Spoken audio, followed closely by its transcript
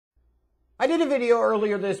I did a video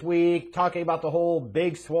earlier this week talking about the whole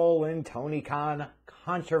Big Swollen Tony Khan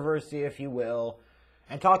controversy, if you will,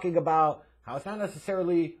 and talking about how it's not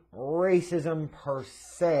necessarily racism per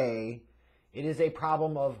se. It is a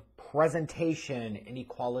problem of presentation and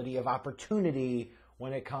equality of opportunity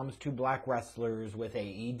when it comes to black wrestlers with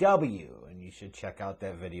AEW. And you should check out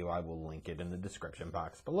that video. I will link it in the description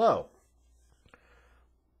box below.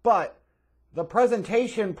 But the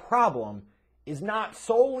presentation problem is not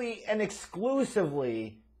solely and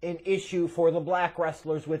exclusively an issue for the black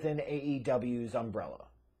wrestlers within AEW's umbrella.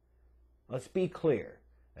 Let's be clear.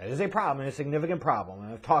 That is a problem, and a significant problem,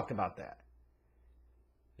 and I've talked about that.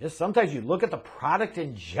 Just sometimes you look at the product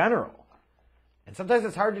in general, and sometimes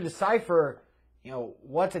it's hard to decipher,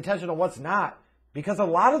 what's intentional, what's not, because a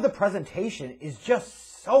lot of the presentation is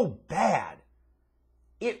just so bad.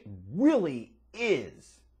 It really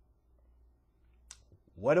is.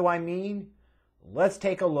 What do I mean? Let's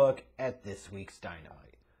take a look at this week's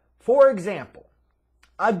Dynamite. For example,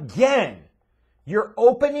 again, you're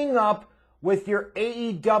opening up with your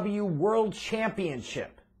AEW World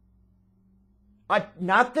Championship.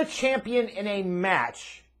 Not the champion in a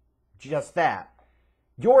match, just that.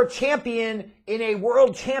 Your champion in a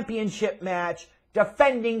World Championship match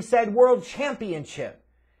defending said World Championship.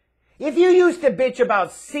 If you used to bitch about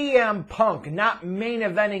CM Punk not main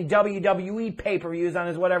eventing WWE pay-per-views on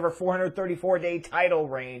his whatever 434-day title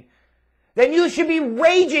reign, then you should be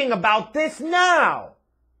raging about this now.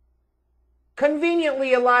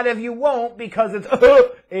 Conveniently, a lot of you won't because it's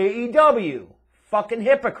AEW. Fucking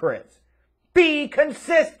hypocrites. Be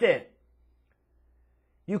consistent.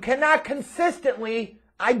 You cannot consistently,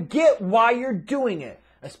 I get why you're doing it.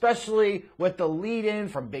 Especially with the lead-in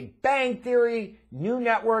from Big Bang Theory, New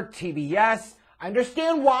Network, TBS. I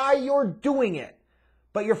understand why you're doing it.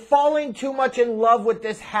 But you're falling too much in love with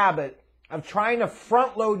this habit of trying to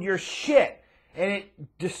front-load your shit. And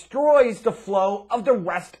it destroys the flow of the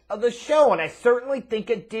rest of the show. And I certainly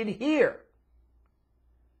think it did here.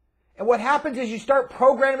 And what happens is you start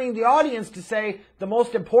programming the audience to say the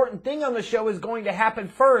most important thing on the show is going to happen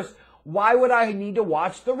first. Why would I need to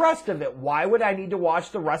watch the rest of it? Why would I need to watch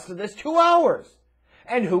the rest of this 2 hours?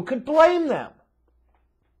 And who could blame them?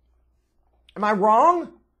 Am I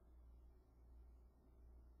wrong?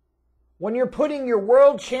 When you're putting your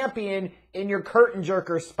world champion in your curtain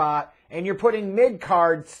jerker spot and you're putting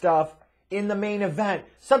mid-card stuff in the main event,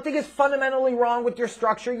 something is fundamentally wrong with your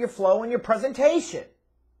structure, your flow, and your presentation.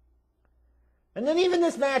 And then even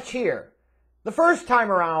this match here. The first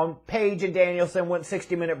time around, Paige and Danielson went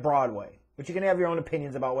 60-minute Broadway, but you can have your own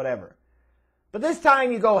opinions about whatever. But this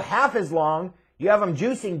time you go half as long, you have them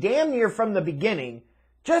juicing damn near from the beginning,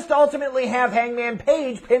 just to ultimately have Hangman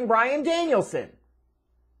Page pin Bryan Danielson.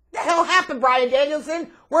 The hell happened, Bryan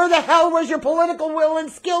Danielson? Where the hell was your political will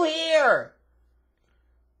and skill here?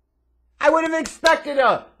 I would have expected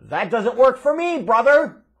that doesn't work for me,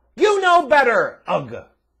 brother. You know better, ugh.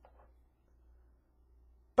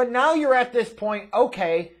 But now you're at this point,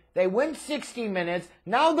 okay, they win 60 minutes.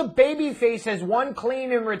 Now the babyface has won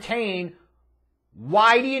clean and retained.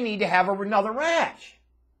 Why do you need to have another match?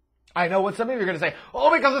 I know what some of you are going to say.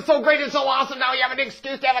 Oh, because it's so great and so awesome. Now you have an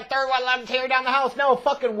excuse to have a third one. Let them tear down the house. No,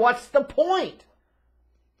 fucking what's the point?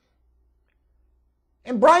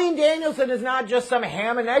 And Bryan Danielson is not just some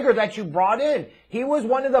ham and egger that you brought in. He was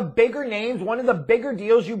one of the bigger names, one of the bigger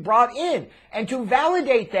deals you brought in. And to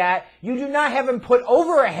validate that, you do not have him put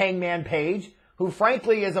over a Hangman Page, who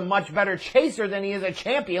frankly is a much better chaser than he is a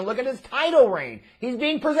champion. Look at his title reign. He's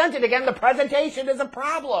being presented. Again, the presentation is a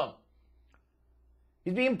problem.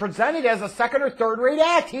 He's being presented as a second or third rate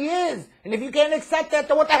act. He is. And if you can't accept that,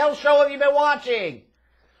 then what the hell show have you been watching?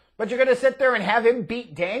 But you're going to sit there and have him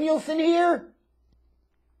beat Danielson here?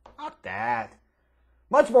 Not that.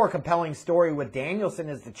 Much more compelling story with Danielson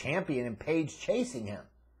as the champion and Page chasing him.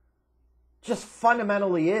 Just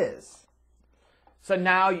fundamentally is. So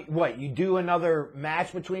now, what, you do another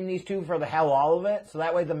match between these two for the hell all of it? So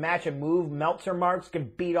that way the match and move Meltzer marks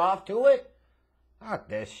can beat off to it? Not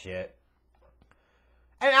this shit.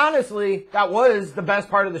 And honestly, that was the best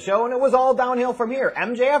part of the show, and it was all downhill from here.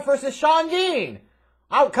 MJF versus Shawn Dean.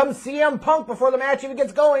 Out comes CM Punk before the match even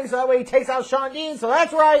gets going, so that way he takes out Shawn Dean. So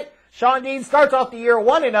that's right. Shawn Dean starts off the year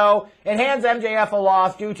 1-0 and hands MJF a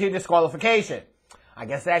loss due to disqualification. I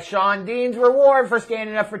guess that's Shawn Dean's reward for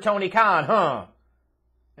standing up for Tony Khan, huh?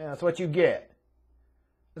 Yeah, that's what you get.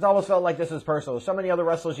 It's almost felt like this was personal. There's so many other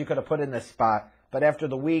wrestlers you could have put in this spot, but after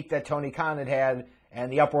the week that Tony Khan had had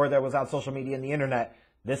and the uproar that was on social media and the internet,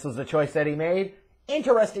 this was the choice that he made.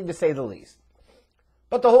 Interesting to say the least.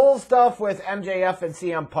 But the whole stuff with MJF and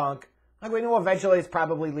CM Punk, like we know eventually it's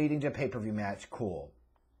probably leading to a pay-per-view match. Cool.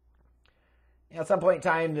 At some point in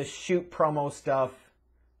time, the shoot promo stuff,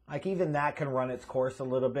 like even that can run its course a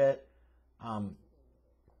little bit.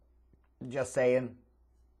 Just saying.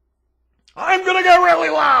 I'm going to get really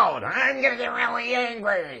loud. I'm going to get really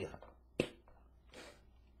angry.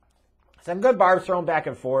 Some good barbs thrown back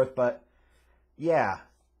and forth, but yeah.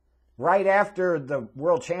 Right after the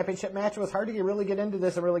World Championship match, it was hard to really get into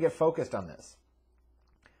this and really get focused on this.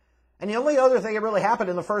 And the only other thing that really happened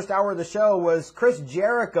in the first hour of the show was Chris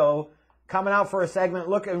Jericho coming out for a segment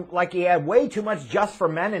looking like he had way too much Just for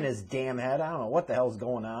Men in his damn head. I don't know what the hell's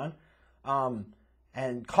going on.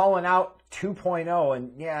 And calling out 2.0.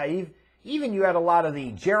 And yeah, even you had a lot of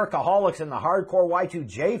the Jerichoholics and the hardcore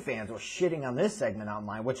Y2J fans were shitting on this segment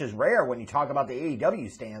online, which is rare when you talk about the AEW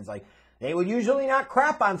stands. Like, they would usually not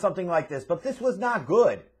crap on something like this, but this was not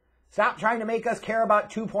good. Stop trying to make us care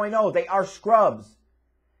about 2.0. They are scrubs.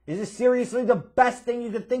 Is this seriously the best thing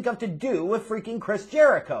you could think of to do with freaking Chris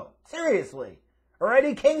Jericho? Seriously. Or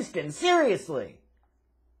Eddie Kingston? Seriously.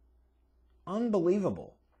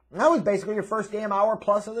 Unbelievable. And that was basically your first damn hour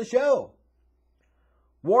plus of the show.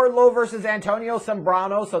 Wardlow versus Antonio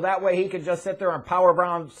Zambrano, so that way he could just sit there and power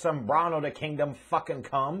Brown Zambrano to Kingdom fucking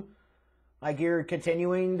Come. Like you're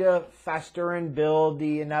continuing to fester and build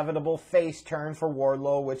the inevitable face turn for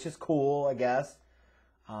Wardlow, which is cool, I guess.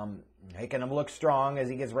 Making him look strong as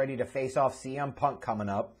he gets ready to face off CM Punk coming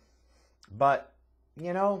up. But,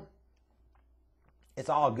 you know, it's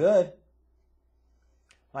all good.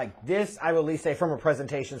 Like this, I will at least say from a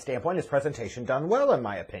presentation standpoint, is presentation done well in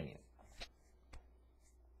my opinion.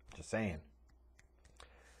 Just saying.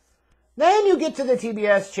 Then you get to the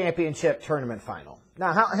TBS Championship Tournament Final.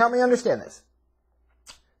 Now, help me understand this.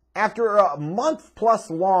 After a month-plus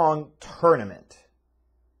long tournament,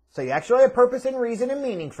 so you actually have purpose and reason and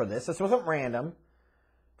meaning for this. This wasn't random.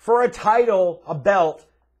 For a title, a belt,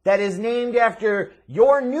 that is named after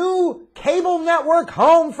your new cable network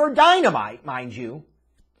home for Dynamite, mind you.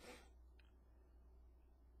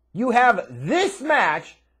 You have this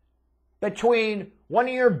match between one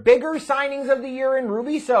of your bigger signings of the year in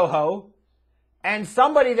Ruby Soho and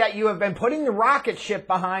somebody that you have been putting the rocket ship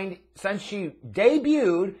behind since she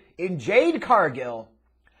debuted in Jade Cargill.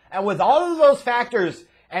 And with all of those factors,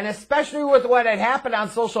 and especially with what had happened on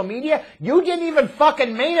social media, you didn't even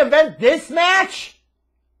fucking main event this match?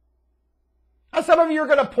 Now some of you are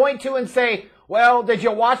going to point to and say, well, did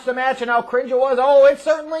you watch the match and how cringe it was? Oh, it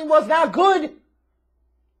certainly was not good.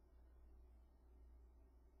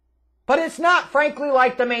 But it's not, frankly,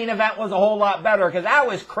 like the main event was a whole lot better, because that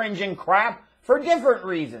was cringing crap for different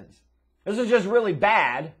reasons. This is just really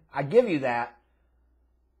bad. I give you that.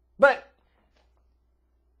 But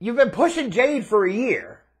you've been pushing Jade for a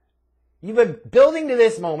year. You've been building to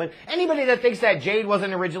this moment. Anybody that thinks that Jade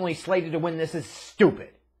wasn't originally slated to win this is stupid.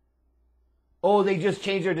 Oh, they just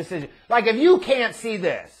changed their decision. Like, if you can't see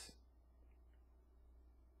this,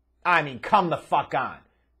 I mean, come the fuck on.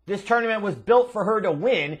 This tournament was built for her to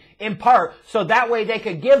win, in part, so that way they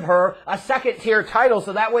could give her a second-tier title,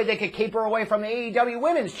 so that way they could keep her away from the AEW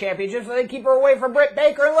Women's Championship, so they keep her away from Britt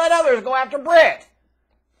Baker and let others go after Britt.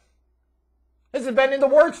 This has been in the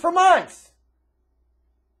works for months.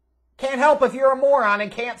 Can't help if you're a moron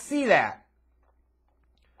and can't see that.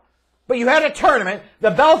 But you had a tournament.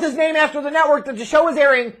 The belt is named after the network that the show is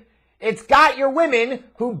airing. It's got your women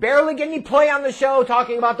who barely get any play on the show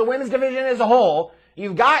talking about the women's division as a whole.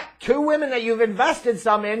 You've got two women that you've invested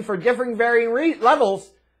some in for different varying levels.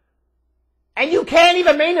 And you can't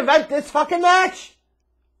even main event this fucking match.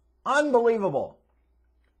 Unbelievable.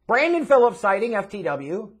 Brandon Phillips sighting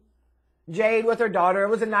FTW. Jade with her daughter. It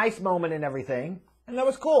was a nice moment and everything. And that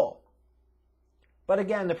was cool. But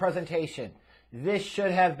again, the presentation. This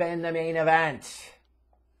should have been the main event.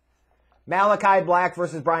 Malachi Black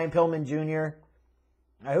versus Brian Pillman Jr.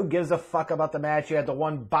 Now, who gives a fuck about the match? You had the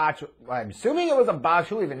one botch. I'm assuming it was a botch.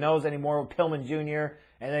 Who even knows anymore? With Pillman Jr.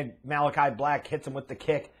 And then Malachi Black hits him with the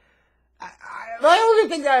kick. The only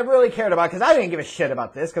thing that I really cared about, because I didn't give a shit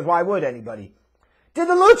about this, because why would anybody? Did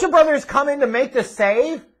the Lucha Brothers come in to make the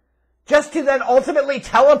save? Just to then ultimately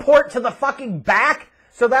teleport to the fucking back?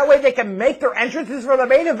 So that way they can make their entrances for the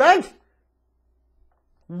main event?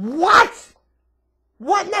 What?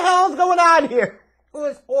 What in the hell is going on here? It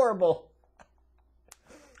was horrible.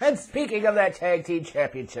 And speaking of that tag team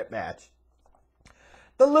championship match,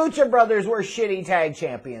 the Lucha Brothers were shitty tag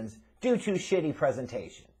champions due to shitty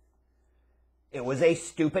presentation. It was a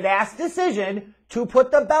stupid-ass decision to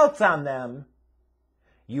put the belts on them.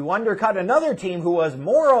 You undercut another team who was,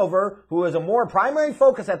 moreover, who was a more primary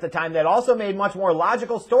focus at the time that also made much more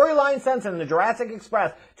logical storyline sense in the Jurassic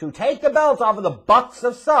Express to take the belts off of the Bucks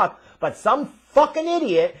of Suck, but some fucking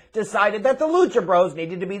idiot decided that the Lucha Bros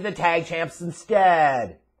needed to be the tag champs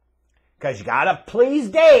instead. Because you gotta please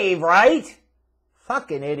Dave, right?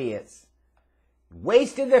 Fucking idiots.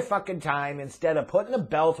 Wasted their fucking time instead of putting the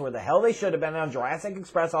belts where the hell they should have been on Jurassic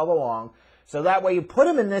Express all along. So that way you put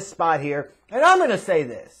them in this spot here. And I'm gonna say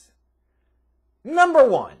this. Number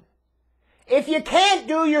one. If you can't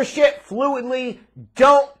do your shit fluidly,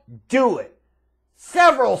 don't do it.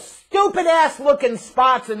 Several stupid-ass looking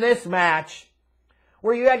spots in this match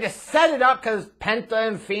where you had to set it up because Penta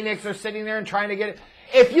and Phoenix are sitting there and trying to get it.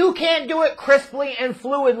 If you can't do it crisply and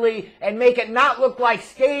fluidly and make it not look like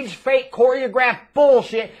stage fake choreographed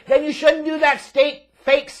bullshit, then you shouldn't do that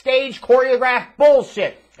fake stage choreographed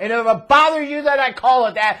bullshit. And if it bothers you that I call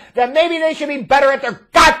it that, then maybe they should be better at their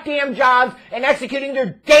goddamn jobs and executing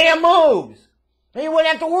their damn moves. And you wouldn't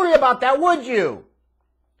have to worry about that, would you?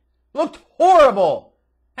 Looked horrible.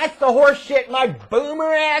 That's the horse shit my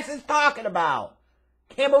boomer ass is talking about.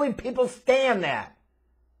 Can't believe people stand that.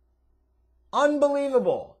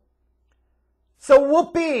 Unbelievable. So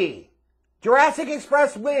whoopee. Jurassic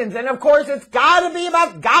Express wins. And of course it's gotta be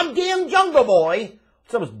about goddamn Jungle Boy.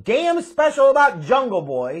 So damn special about Jungle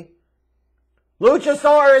Boy.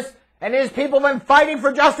 Luchasaurus and his people have been fighting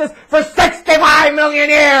for justice for 65 million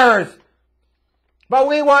years. But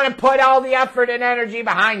we want to put all the effort and energy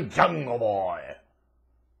behind Jungle Boy.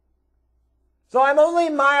 So I'm only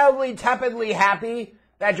mildly, tepidly happy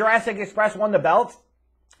that Jurassic Express won the belt.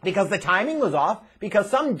 Because the timing was off. Because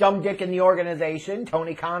some dumb dick in the organization,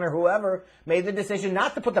 Tony Khan or whoever, made the decision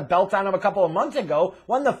not to put the belt on him a couple of months ago.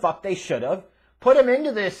 When the fuck they should have. Put him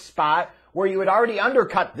into this spot where you had already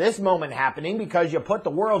undercut this moment happening because you put the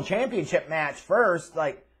World Championship match first.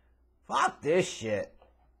 Like, fuck this shit.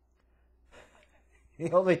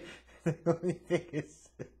 The only thing is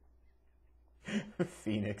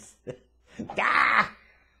Phoenix. Ah!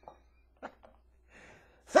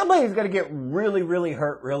 Somebody's going to get really, really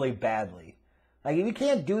hurt really badly. Like, if you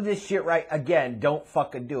can't do this shit right, again, don't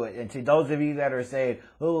fucking do it. And to those of you that are saying,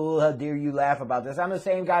 oh, how dare you laugh about this, I'm the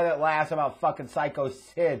same guy that laughs about fucking Psycho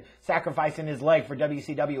Sid sacrificing his leg for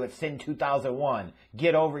WCW at Sin 2001.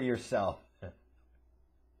 Get over yourself.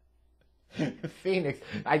 Phoenix,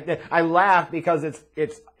 I laugh because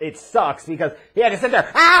it sucks because he had to sit there,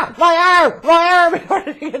 my arm, in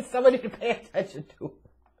order to get somebody to pay attention to him.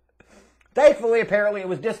 Thankfully, apparently it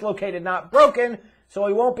was dislocated, not broken, so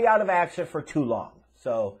he won't be out of action for too long.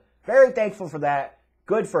 So, very thankful for that.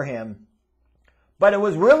 Good for him. But it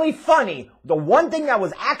was really funny. The one thing that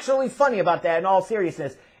was actually funny about that, in all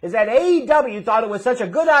seriousness, is that AEW thought it was such a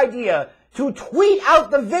good idea to tweet out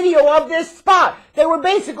the video of this spot. They were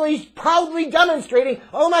basically proudly demonstrating,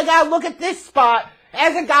 oh my god, look at this spot,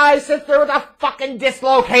 as a guy sits there with a fucking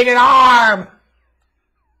dislocated arm.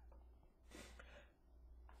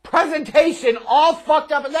 Presentation all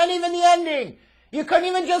fucked up, and then even the ending. You couldn't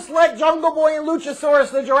even just let Jungle Boy and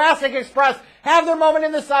Luchasaurus, the Jurassic Express, have their moment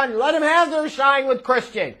in the sun. Let them have their shine with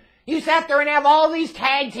Christian. You sat there and have all these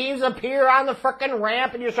tag teams appear on the frickin'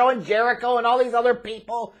 ramp, and you're showing Jericho and all these other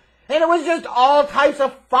people. And it was just all types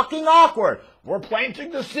of fucking awkward. We're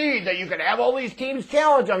planting the seed that you can have all these teams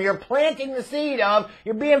challenge them. You're planting the seed of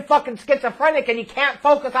you're being fucking schizophrenic and you can't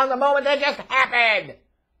focus on the moment that just happened.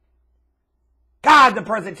 God, the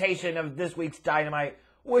presentation of this week's Dynamite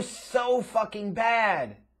was so fucking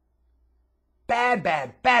bad. Bad.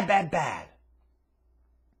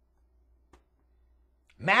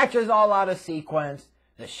 Matches all out of sequence.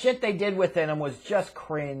 The shit they did within them was just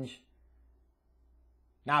cringe.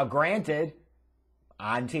 Now, granted,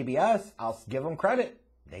 on TBS, I'll give them credit.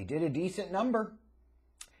 They did a decent number.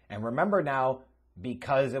 And remember now,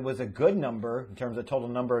 because it was a good number in terms of total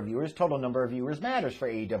number of viewers matters for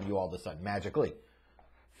AEW all of a sudden, magically.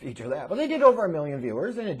 Feature that. But they did over 1 million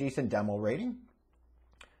viewers and a decent demo rating.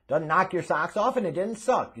 Doesn't knock your socks off and it didn't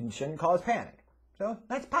suck. It shouldn't cause panic. So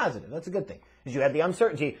that's positive. That's a good thing. Because you had the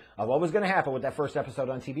uncertainty of what was going to happen with that first episode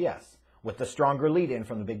on TBS. With the stronger lead-in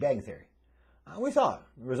from the Big Bang Theory. We saw it.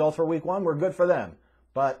 The results for week 1 were good for them.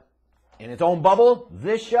 But in its own bubble,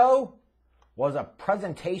 this show was a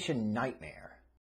presentation nightmare.